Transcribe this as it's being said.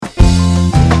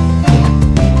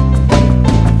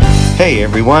Hey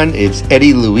everyone, it's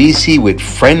Eddie LUISI with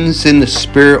Friends in the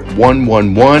Spirit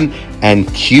 111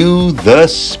 and Cue the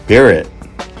Spirit.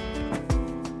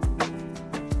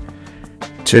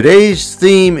 Today's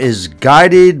theme is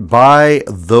guided by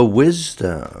the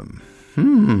wisdom.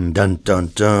 Dun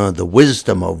dun dun, the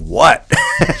wisdom of what?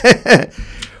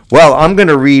 Well, I'm going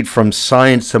to read from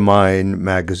Science of Mind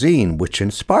magazine, which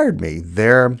inspired me.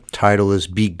 Their title is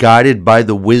Be Guided by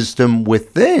the Wisdom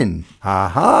Within.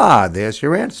 Aha, there's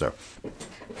your answer.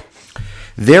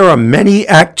 There are many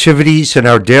activities in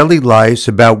our daily lives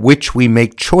about which we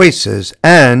make choices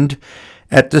and,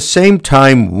 at the same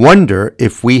time, wonder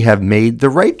if we have made the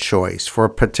right choice for a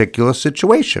particular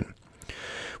situation.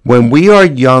 When we are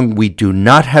young, we do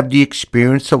not have the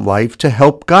experience of life to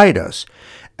help guide us.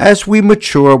 As we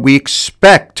mature, we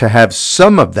expect to have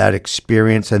some of that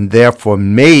experience and therefore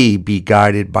may be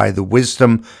guided by the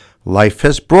wisdom life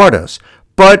has brought us.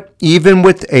 But even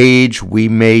with age, we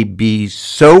may be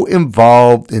so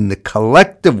involved in the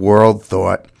collective world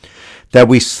thought that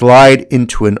we slide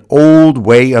into an old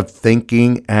way of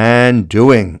thinking and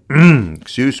doing.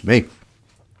 Excuse me.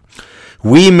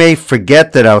 We may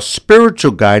forget that our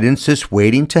spiritual guidance is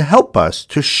waiting to help us,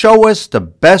 to show us the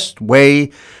best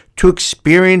way to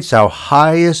experience our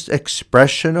highest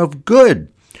expression of good.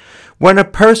 When a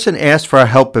person asks for our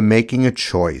help in making a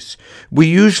choice, we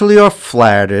usually are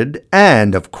flattered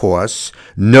and, of course,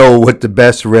 know what the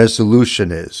best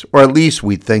resolution is, or at least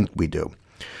we think we do.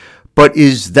 But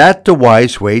is that the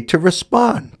wise way to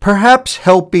respond? Perhaps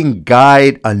helping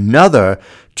guide another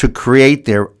to create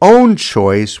their own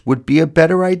choice would be a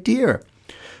better idea.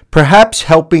 Perhaps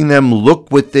helping them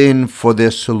look within for their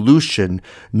solution,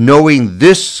 knowing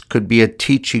this could be a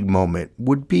teaching moment,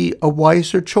 would be a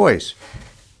wiser choice.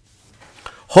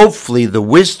 Hopefully, the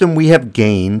wisdom we have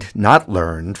gained, not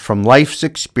learned, from life's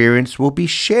experience will be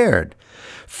shared.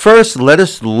 First, let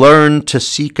us learn to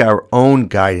seek our own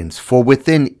guidance, for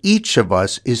within each of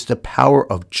us is the power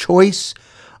of choice,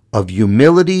 of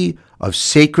humility, of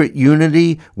sacred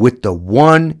unity with the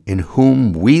one in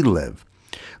whom we live.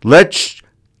 Let's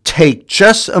take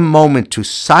just a moment to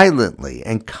silently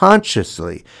and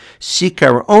consciously seek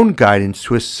our own guidance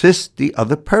to assist the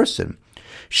other person.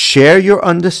 Share your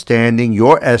understanding,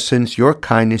 your essence, your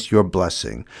kindness, your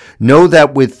blessing. Know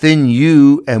that within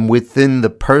you and within the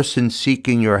person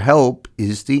seeking your help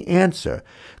is the answer,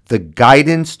 the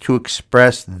guidance to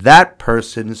express that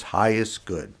person's highest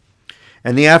good.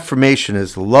 And the affirmation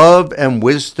is, love and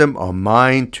wisdom are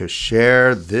mine to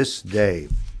share this day.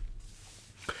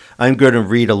 I'm going to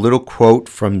read a little quote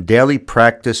from Daily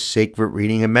Practice Sacred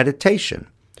Reading and Meditation.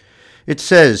 It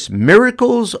says,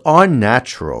 miracles are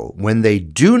natural. When they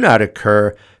do not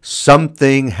occur,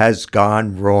 something has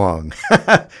gone wrong.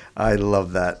 I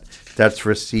love that. That's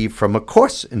received from A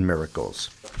Course in Miracles.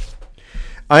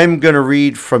 I'm going to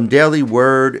read from Daily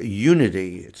Word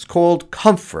Unity. It's called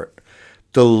Comfort.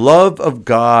 The love of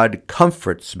God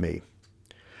comforts me.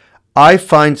 I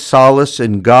find solace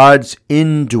in God's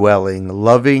indwelling,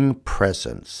 loving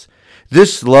presence.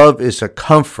 This love is a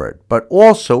comfort, but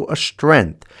also a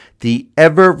strength, the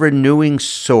ever-renewing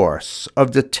source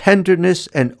of the tenderness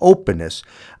and openness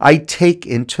I take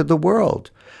into the world.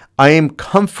 I am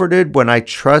comforted when I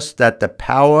trust that the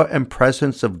power and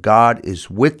presence of God is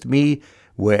with me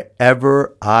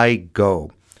wherever I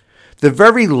go. The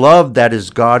very love that is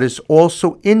God is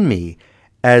also in me,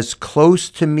 as close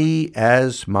to me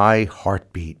as my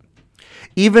heartbeat.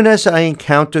 Even as I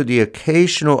encounter the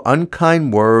occasional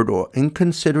unkind word or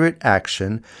inconsiderate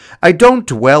action, I don't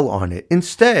dwell on it.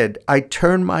 Instead, I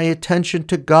turn my attention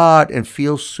to God and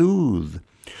feel soothed.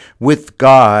 With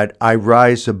God, I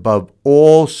rise above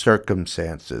all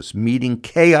circumstances, meeting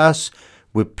chaos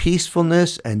with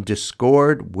peacefulness and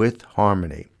discord with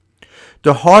harmony.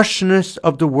 The harshness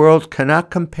of the world cannot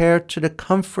compare to the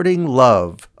comforting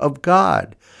love of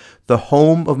God, the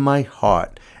home of my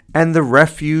heart, and the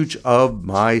refuge of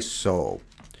my soul.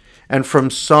 And from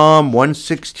Psalm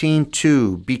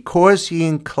 116:2, because he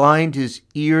inclined his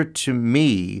ear to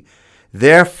me,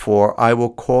 therefore I will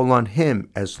call on him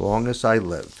as long as I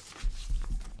live.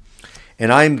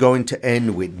 And I'm going to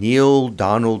end with Neil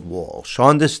Donald Walsh.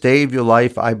 On this day of your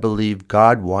life, I believe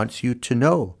God wants you to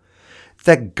know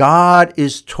that God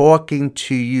is talking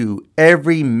to you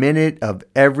every minute of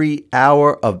every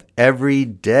hour of every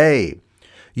day.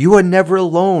 You are never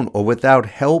alone or without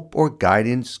help or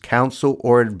guidance, counsel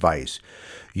or advice.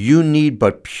 You need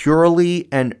but purely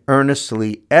and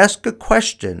earnestly ask a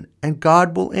question, and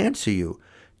God will answer you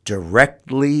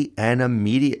directly and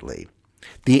immediately.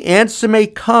 The answer may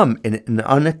come in an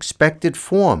unexpected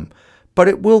form, but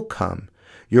it will come.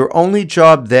 Your only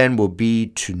job then will be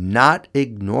to not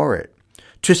ignore it,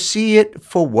 to see it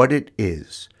for what it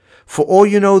is. For all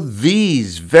you know,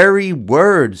 these very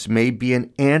words may be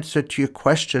an answer to your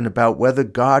question about whether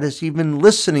God is even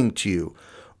listening to you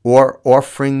or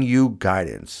offering you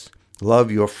guidance.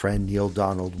 Love, your friend, Neil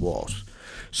Donald Walsh.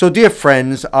 So, dear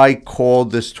friends, I call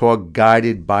this talk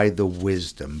Guided by the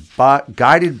Wisdom.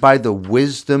 Guided by the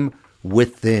wisdom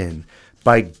within,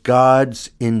 by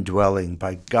God's indwelling,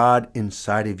 by God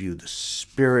inside of you, the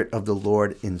Spirit of the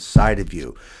Lord inside of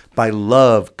you, by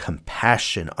love,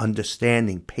 compassion,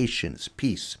 understanding, patience,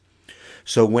 peace.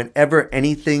 So whenever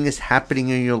anything is happening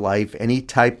in your life, any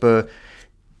type of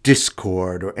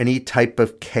discord or any type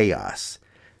of chaos,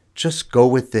 just go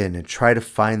within and try to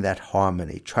find that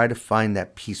harmony, try to find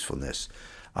that peacefulness,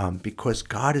 because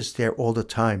God is there all the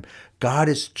time. God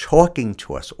is talking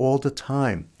to us all the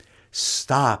time.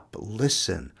 Stop,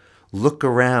 listen, look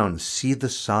around, see the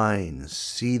signs,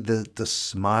 see the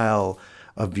smile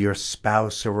of your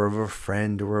spouse or of a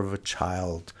friend or of a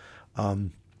child.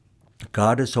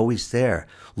 God is always there.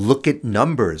 Look at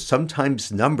numbers,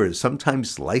 sometimes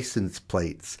license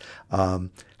plates.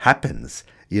 Happens.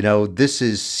 You know, this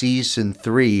is season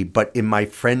 3, but in my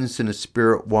Friends in the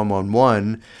Spirit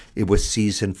one-on-one, it was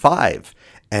season 5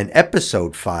 and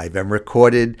episode 5, and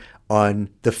recorded on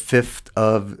the 5th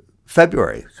of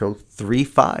February. So 3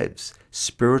 5s,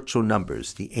 spiritual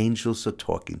numbers. The angels are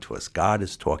talking to us. God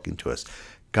is talking to us.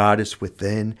 God is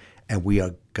within, and we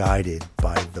are guided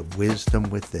by the wisdom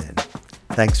within.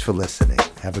 Thanks for listening.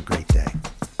 Have a great day.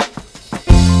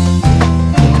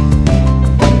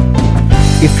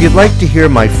 If you'd like to hear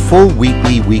my full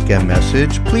weekly weekend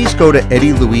message, please go to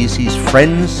Eddie LUISI's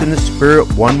Friends in the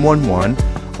Spirit 111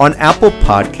 on Apple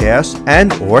Podcasts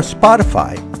and or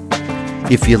Spotify.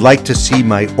 If you'd like to see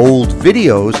my old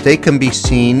videos, they can be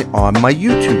seen on my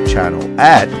YouTube channel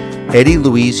at Eddie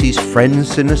LUISI's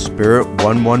Friends in the Spirit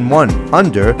 111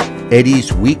 under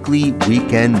Eddie's Weekly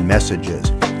Weekend Messages.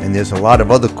 And there's a lot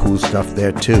of other cool stuff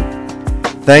there too.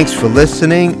 Thanks for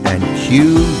listening, and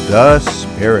cue the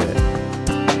spirit.